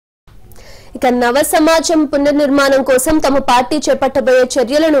ఇక నవ సమాజం పునర్నిర్మాణం కోసం తమ పార్టీ చేపట్టబోయే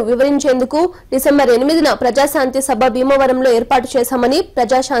చర్యలను వివరించేందుకు డిసెంబర్ 8న ప్రజాశాంతి సభ భీమవరంలో ఏర్పాటు చేశామని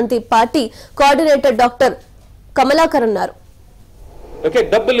Praja Shanti party coordinator doctor Kamalakar అన్నారు. ఓకే,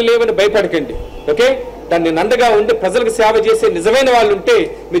 డబ్బులు లేవని భయపడకండి. ఓకే, దాన్ని నందగా ఉండి ప్రజలకు సేవ చేసే నిజమైన వాళ్ళు ఉంటే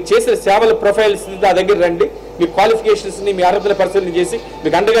మీరు చేసిన సేవల ప్రొఫైల్స్ నా దగ్గర రండి. మీ క్వాలిఫికేషన్స్ ని మీ అర్హతల పరిశీలన చేసి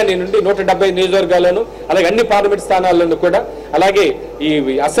మీకు అండగా నేనుండి 170 నియోజకవర్గాల్లోనూ అలాగే అన్ని పార్లమెంట్ స్థానాల్లోనూ కూడా అలాగే ఈ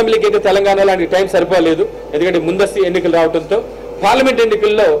అసెంబ్లీకి అయితే తెలంగాణలో టైం సరిపోలేదు, ఎందుకంటే ముందస్తు ఎన్నికలు రావడంతో పార్లమెంట్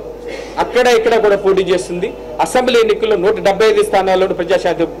ఎన్నికల్లో అక్కడ ఇక్కడ కూడా పోటీ చేస్తుంది. అసెంబ్లీ ఎన్నికల్లో 175 స్థానాల్లోనూ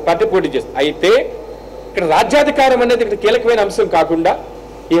ప్రజాశాంతి పార్టీ పోటీ చేస్తుంది. అయితే ఇక్కడ రాజ్యాధికారం అనేది ఇక్కడ కీలకమైన అంశం కాకుండా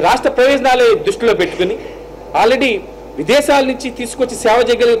ఈ రాష్ట్ర ప్రయోజనాలు దృష్టిలో పెట్టుకుని ఆల్రెడీ విదేశాల నుంచి తీసుకొచ్చి సేవ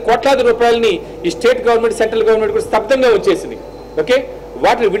చేయగలిగే కోట్లాది రూపాయలని ఈ స్టేట్ గవర్నమెంట్ సెంట్రల్ గవర్నమెంట్ కూడా స్తబ్దంగా వచ్చేసింది. ఓకే,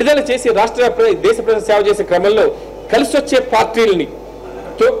 వాటిని విడుదల చేసి దేశ ప్రజల సేవ చేసే క్రమంలో కలిసి వచ్చే పార్టీలని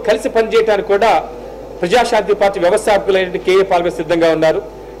తో కలిసి పనిచేయడానికి కూడా ప్రజాశాంతి పార్టీ వ్యవస్థాపకులైన కేఏ పాల్గొని సిద్ధంగా ఉన్నారు.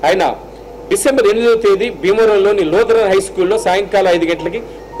 ఆయన డిసెంబర్ 8వ తేదీ భీమవరంలోని లోదరన్ హై స్కూల్లో సాయంకాలం 5 గంటలకి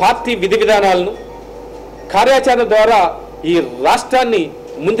పార్టీ విధి విధానాలను కార్యాచరణ ద్వారా ఈ రాష్ట్రాన్ని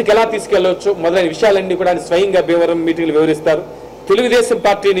ముందుకు ఎలా తీసుకెళ్లవచ్చు మొదలైన విషయాలన్నీ కూడా ఆయన స్వయంగా భీమవరం మీటింగ్లు వివరిస్తారు. తెలుగుదేశం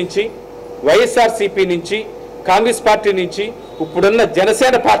పార్టీ నుంచి, వైఎస్ఆర్సీపీ నుంచి, కాంగ్రెస్ పార్టీ నుంచి, ఇప్పుడున్న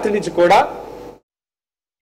జనసేన పార్టీ నుంచి కూడా